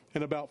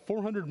 And about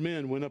 400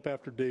 men went up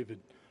after David,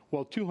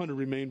 while 200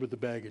 remained with the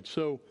baggage.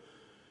 So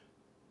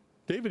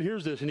David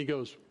hears this and he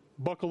goes,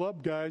 buckle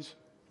up, guys.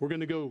 We're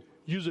going to go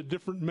use a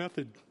different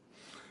method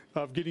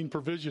of getting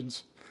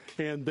provisions.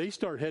 And they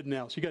start heading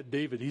out. So you got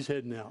David, he's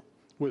heading out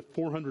with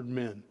 400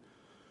 men.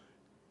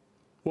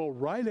 Well,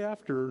 right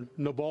after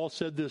Nabal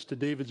said this to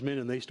David's men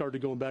and they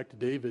started going back to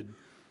David,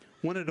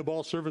 one of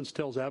Nabal's servants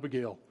tells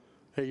Abigail,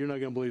 hey, you're not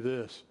going to believe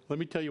this. Let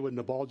me tell you what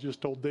Nabal just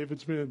told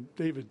David's men.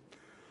 David,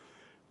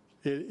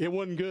 it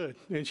wasn't good.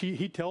 And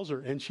he tells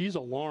her, and she's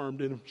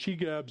alarmed, and she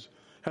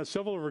has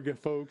several of her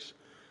folks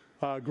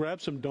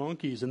grabbed some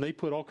donkeys, and they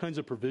put all kinds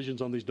of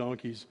provisions on these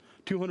donkeys.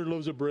 200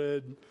 loaves of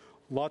bread,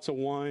 lots of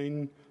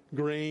wine,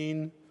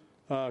 grain,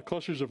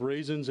 clusters of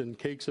raisins, and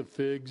cakes of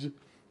figs.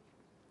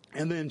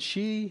 And then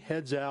she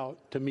heads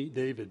out to meet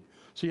David.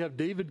 So you have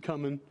David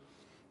coming,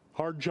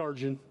 hard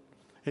charging,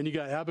 and you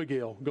got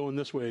Abigail going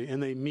this way,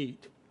 and they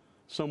meet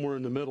somewhere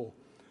in the middle.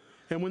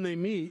 And when they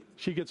meet,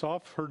 she gets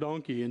off her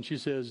donkey, and she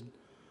says,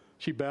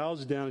 she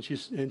bows down,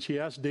 and she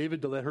asks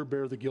David to let her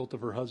bear the guilt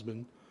of her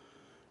husband.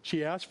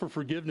 She asks for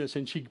forgiveness,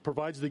 and she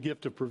provides the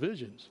gift of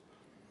provisions.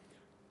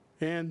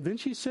 And then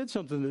she said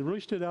something that really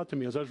stood out to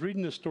me. As I was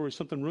reading this story,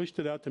 something really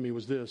stood out to me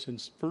was this, in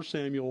 1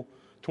 Samuel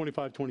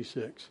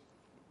 25:26.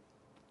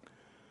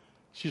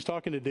 She's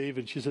talking to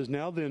David. She says,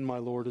 "Now then, my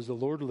Lord, as the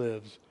Lord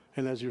lives,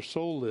 and as your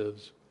soul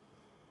lives,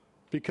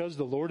 because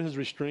the Lord has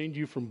restrained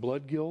you from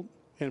blood guilt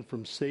and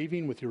from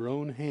saving with your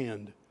own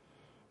hand,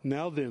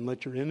 now then,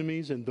 let your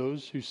enemies and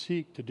those who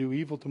seek to do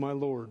evil to my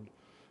Lord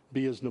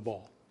be as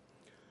Nabal."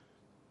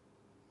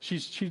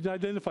 She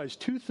identifies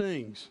two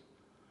things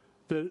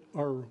that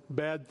are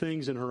bad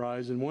things in her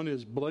eyes, and one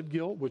is blood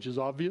guilt, which is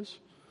obvious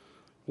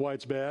why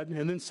it's bad,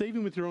 and then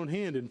saving with your own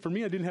hand. And for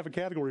me, I didn't have a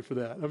category for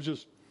that. I was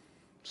just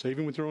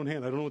saving with your own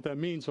hand. I don't know what that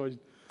means, so I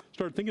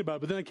started thinking about it,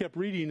 but then I kept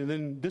reading, and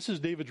then this is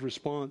David's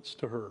response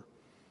to her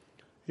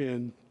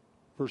in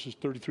verses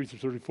 33 through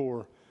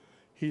 34.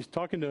 He's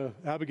talking to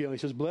Abigail. He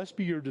says, "Blessed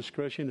be your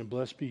discretion, and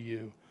blessed be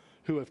you,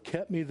 who have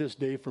kept me this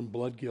day from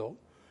blood guilt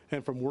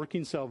and from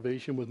working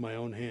salvation with my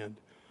own hand.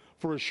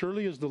 For as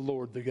surely as the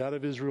Lord, the God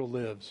of Israel,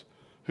 lives,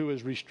 who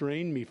has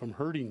restrained me from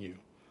hurting you,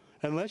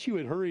 unless you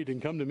had hurried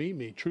and come to meet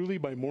me, truly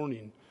by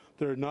morning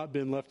there had not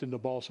been left in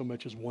Nabal so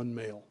much as one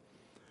male."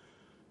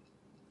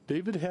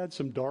 David had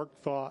some dark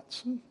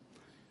thoughts,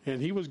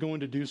 and he was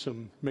going to do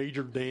some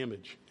major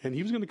damage, and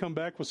he was going to come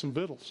back with some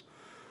victuals.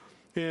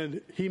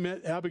 And he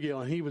met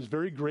Abigail, and he was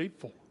very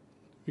grateful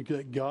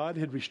that God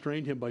had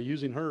restrained him by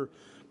using her.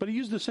 But he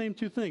used the same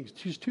two things.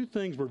 These two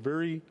things were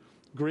very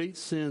great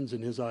sins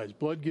in his eyes: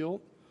 blood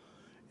guilt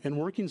and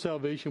working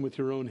salvation with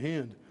your own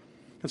hand.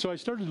 And so I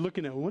started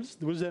looking at what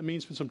does that mean?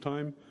 Spend some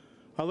time.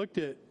 I looked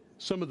at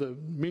some of the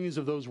meanings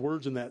of those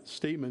words in that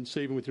statement,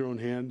 saving with your own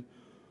hand,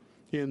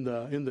 in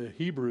the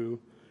Hebrew.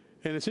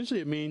 And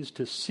essentially it means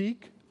to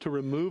seek to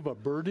remove a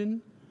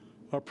burden,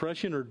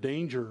 oppression, or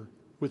danger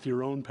with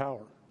your own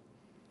power.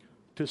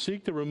 To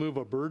seek to remove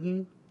a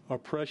burden,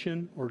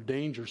 oppression, or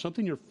danger,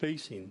 something you're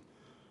facing,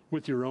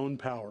 with your own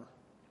power.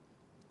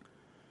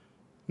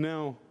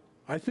 Now,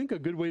 I think a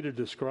good way to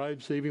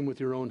describe saving with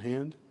your own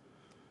hand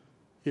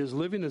is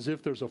living as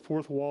if there's a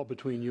fourth wall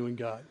between you and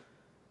God,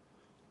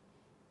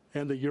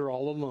 and that you're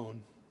all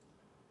alone,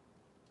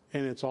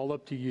 and it's all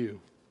up to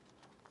you,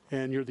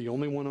 and you're the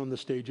only one on the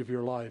stage of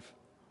your life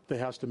that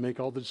has to make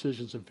all the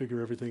decisions and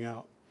figure everything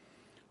out.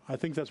 I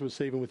think that's what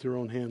saving with your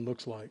own hand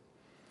looks like.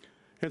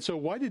 And so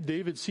why did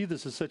David see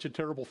this as such a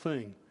terrible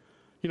thing?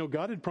 You know,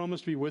 God had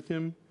promised to be with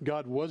him.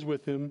 God was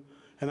with him.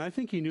 And I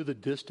think he knew the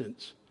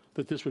distance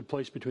that this would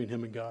place between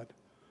him and God.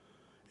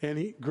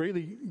 And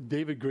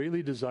David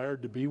greatly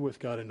desired to be with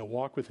God and to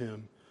walk with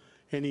him.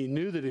 And he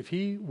knew that if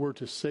he were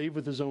to save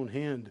with his own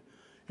hand,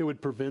 it would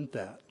prevent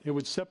that. It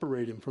would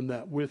separate him from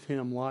that with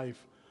him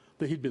life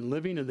that he'd been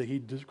living and that he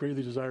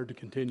greatly desired to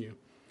continue.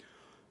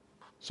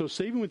 So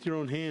saving with your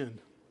own hand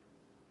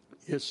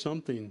is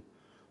something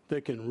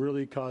that can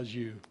really cause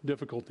you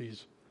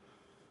difficulties.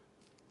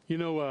 You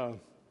know,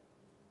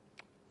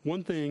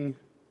 one thing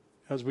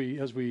as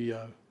we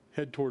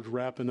head towards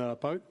wrapping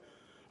up,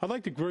 I'd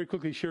like to very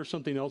quickly share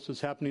something else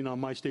that's happening on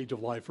my stage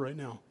of life right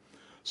now.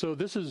 So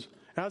this is,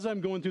 as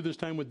I'm going through this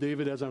time with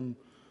David, as I'm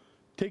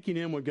taking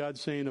in what God's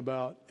saying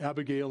about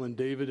Abigail and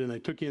David, and I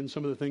took in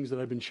some of the things that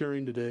I've been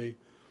sharing today.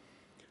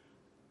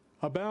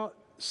 About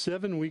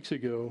 7 weeks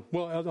ago,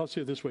 well, I'll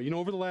say it this way. You know,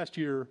 over the last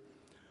year,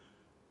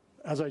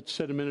 as I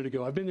said a minute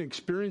ago, I've been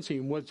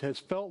experiencing what has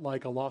felt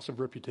like a loss of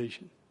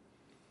reputation.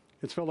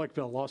 It's felt like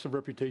a loss of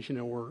reputation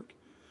at work.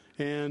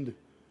 And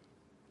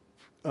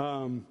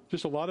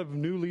just a lot of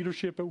new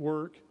leadership at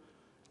work,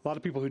 a lot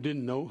of people who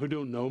don't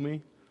know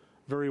me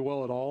very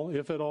well at all,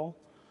 if at all.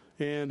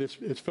 And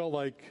it's felt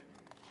like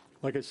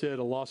I said,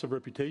 a loss of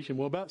reputation.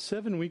 Well, about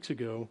 7 weeks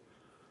ago,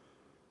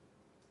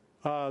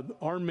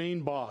 our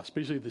main boss,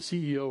 basically the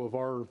CEO of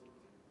our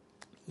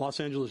Los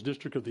Angeles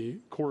district of the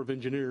Corps of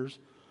Engineers,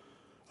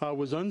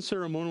 was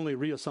unceremoniously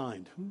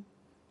reassigned,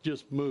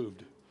 just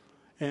moved.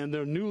 And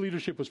their new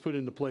leadership was put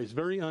into place,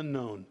 very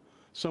unknown,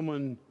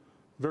 someone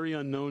very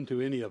unknown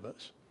to any of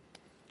us.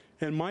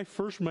 And my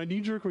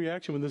knee-jerk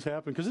reaction when this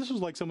happened, because this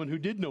was like someone who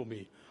did know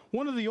me,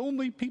 one of the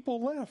only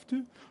people left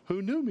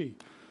who knew me.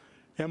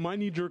 And my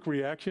knee-jerk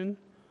reaction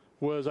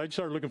was I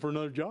started looking for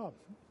another job.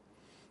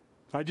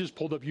 I just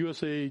pulled up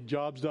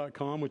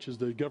usajobs.com, which is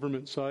the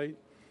government site,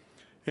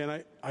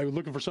 and I was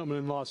looking for something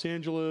in Los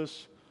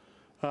Angeles.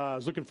 I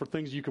was looking for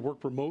things you could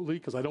work remotely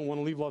because I don't want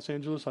to leave Los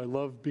Angeles. I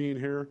love being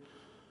here.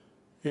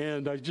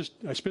 And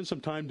I spent some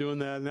time doing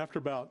that, and after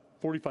about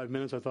 45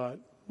 minutes, I thought,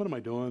 what am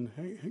I doing?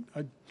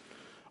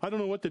 I don't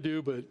know what to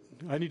do, but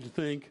I need to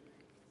think.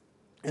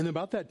 And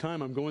about that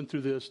time, I'm going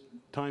through this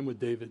time with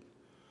David.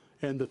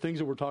 And the things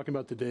that we're talking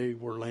about today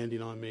were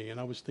landing on me. And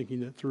I was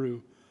thinking that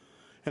through.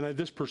 And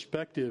this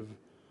perspective,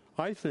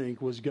 I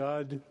think, was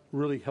God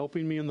really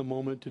helping me in the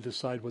moment to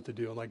decide what to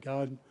do. I'm like,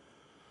 God,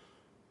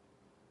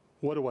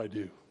 what do I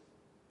do?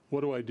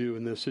 What do I do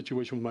in this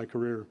situation with my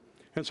career?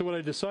 And so what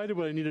I decided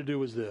what I needed to do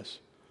was this.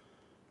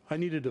 I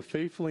needed to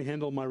faithfully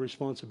handle my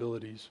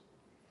responsibilities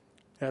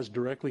as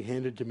directly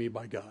handed to me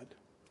by God.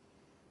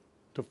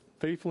 To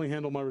faithfully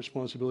handle my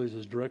responsibilities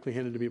as directly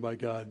handed to me by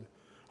God,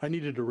 I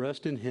needed to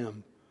rest in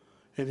Him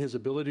and His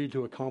ability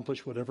to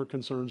accomplish whatever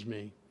concerns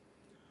me.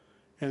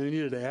 And I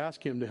needed to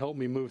ask Him to help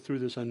me move through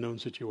this unknown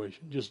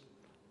situation. Just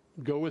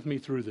go with me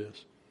through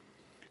this.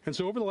 And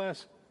so over the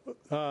last,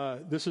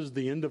 this is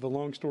the end of a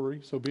long story,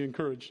 so be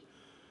encouraged.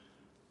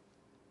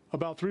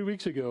 About 3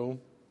 weeks ago,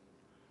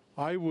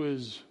 I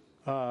was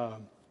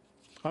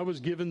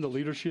given the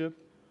leadership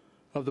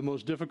of the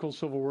most difficult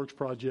civil works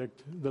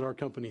project that our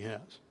company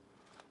has,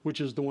 which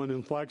is the one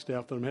in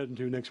Flagstaff that I'm heading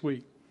to next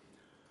week.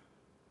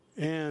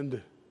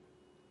 And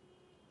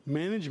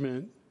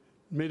management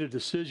made a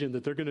decision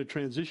that they're going to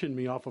transition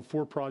me off of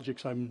 4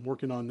 projects I'm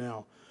working on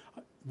now.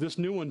 This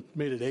new one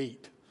made it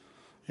 8.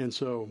 And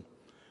so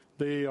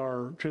they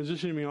are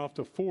transitioning me off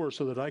to 4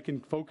 so that I can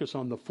focus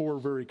on the 4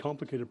 very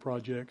complicated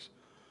projects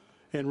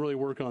and really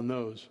work on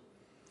those.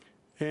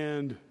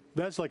 And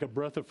that's like a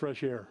breath of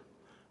fresh air.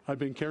 I've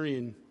been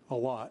carrying a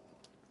lot.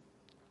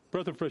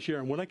 Breath of fresh air.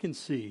 And what I can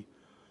see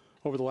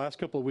over the last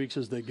couple of weeks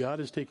is that God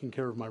is taking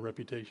care of my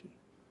reputation.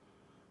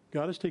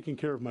 God is taking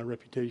care of my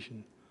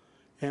reputation.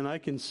 And I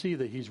can see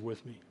that He's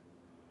with me.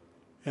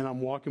 And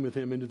I'm walking with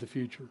Him into the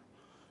future.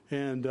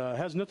 And it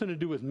has nothing to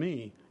do with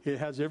me. It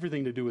has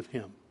everything to do with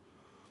Him.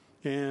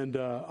 And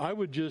I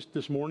would just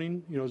this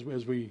morning,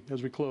 as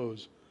we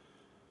close,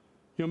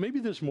 maybe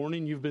this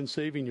morning you've been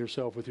saving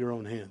yourself with your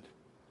own hand.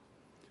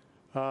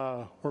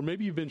 Or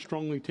maybe you've been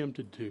strongly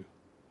tempted to.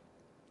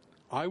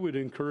 I would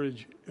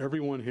encourage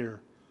everyone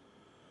here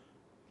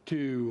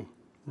to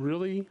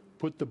really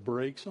put the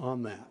brakes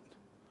on that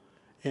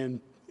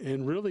and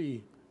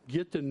really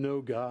get to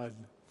know God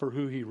for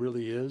who He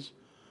really is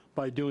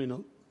by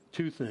doing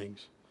 2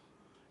 things.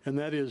 And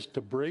that is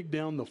to break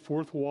down the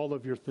 4th wall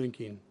of your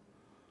thinking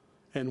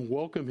and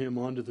welcome Him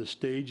onto the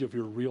stage of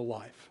your real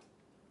life.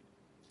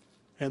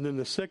 And then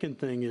the second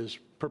thing is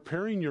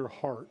preparing your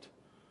heart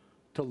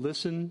to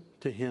listen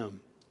to Him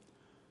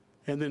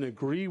and then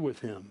agree with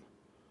Him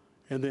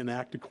and then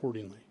act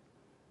accordingly.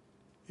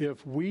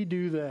 If we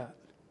do that,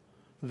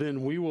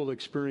 then we will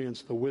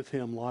experience the with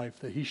Him life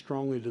that He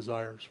strongly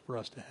desires for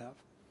us to have.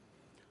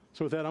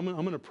 So with that, I'm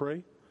going to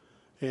pray,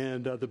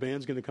 and the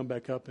band's going to come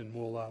back up, and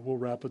we'll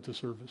wrap up the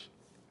service.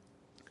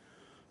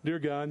 Dear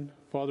God,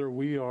 Father,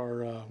 we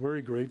are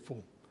very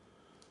grateful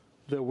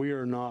that we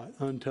are not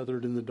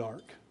untethered in the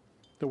dark,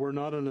 that we're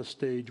not on a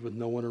stage with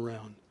no one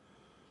around,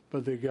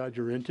 but that, God,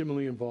 You're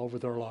intimately involved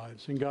with our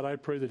lives. And God, I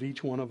pray that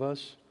each one of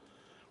us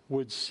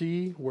would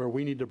see where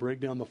we need to break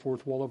down the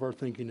 4th wall of our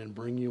thinking and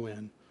bring You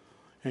in.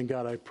 And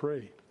God, I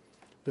pray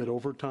that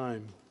over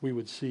time we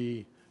would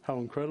see how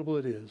incredible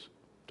it is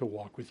to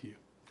walk with You.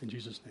 In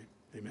Jesus' name,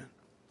 amen.